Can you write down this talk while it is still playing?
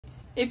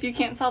If you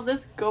can't solve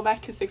this, go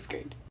back to 6th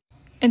grade.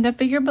 In the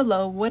figure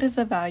below, what is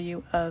the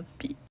value of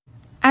b?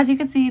 As you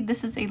can see,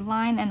 this is a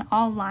line and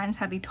all lines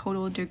have a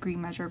total degree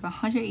measure of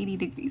 180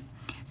 degrees.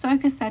 So I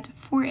could set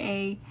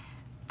 4a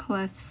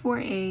plus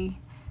 4a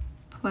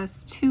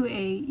plus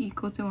 2a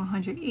equals to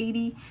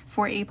 180.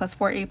 4a plus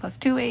 4a plus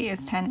 2a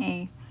is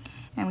 10a.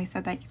 And we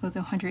set that equals to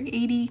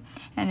 180.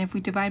 And if we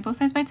divide both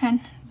sides by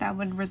 10, that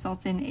would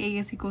result in a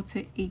is equal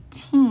to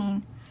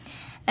 18.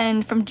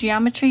 And from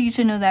geometry, you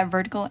should know that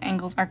vertical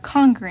angles are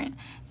congruent.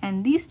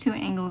 And these two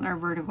angles are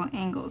vertical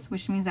angles,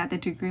 which means that the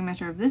degree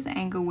measure of this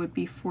angle would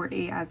be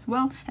 4a as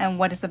well. And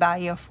what is the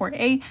value of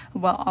 4a?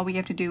 Well, all we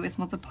have to do is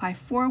multiply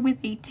 4 with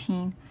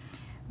 18,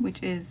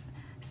 which is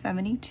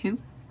 72.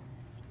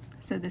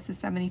 So this is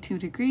 72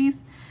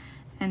 degrees.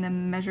 And the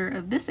measure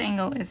of this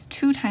angle is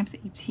 2 times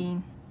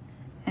 18,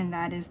 and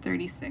that is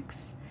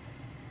 36.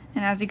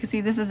 And as you can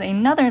see, this is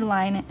another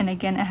line, and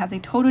again, it has a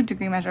total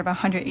degree measure of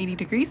 180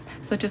 degrees.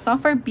 So to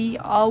solve for b,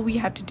 all we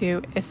have to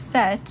do is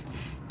set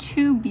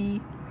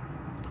 2b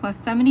plus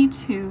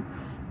 72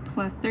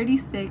 plus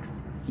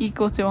 36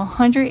 equals to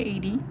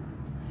 180.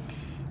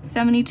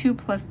 72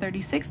 plus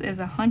 36 is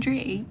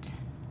 108.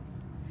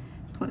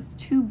 Plus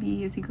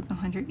 2b is equal to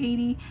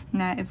 180.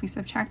 Now, if we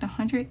subtract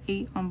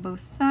 108 on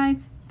both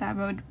sides, that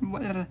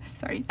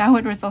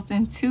would result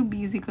in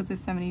 2b is equal to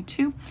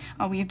 72.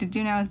 All we have to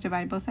do now is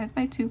divide both sides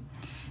by 2,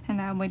 and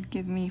that would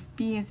give me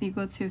b is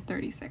equal to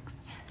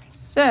 36.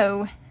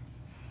 So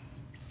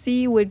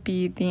C would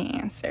be the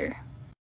answer.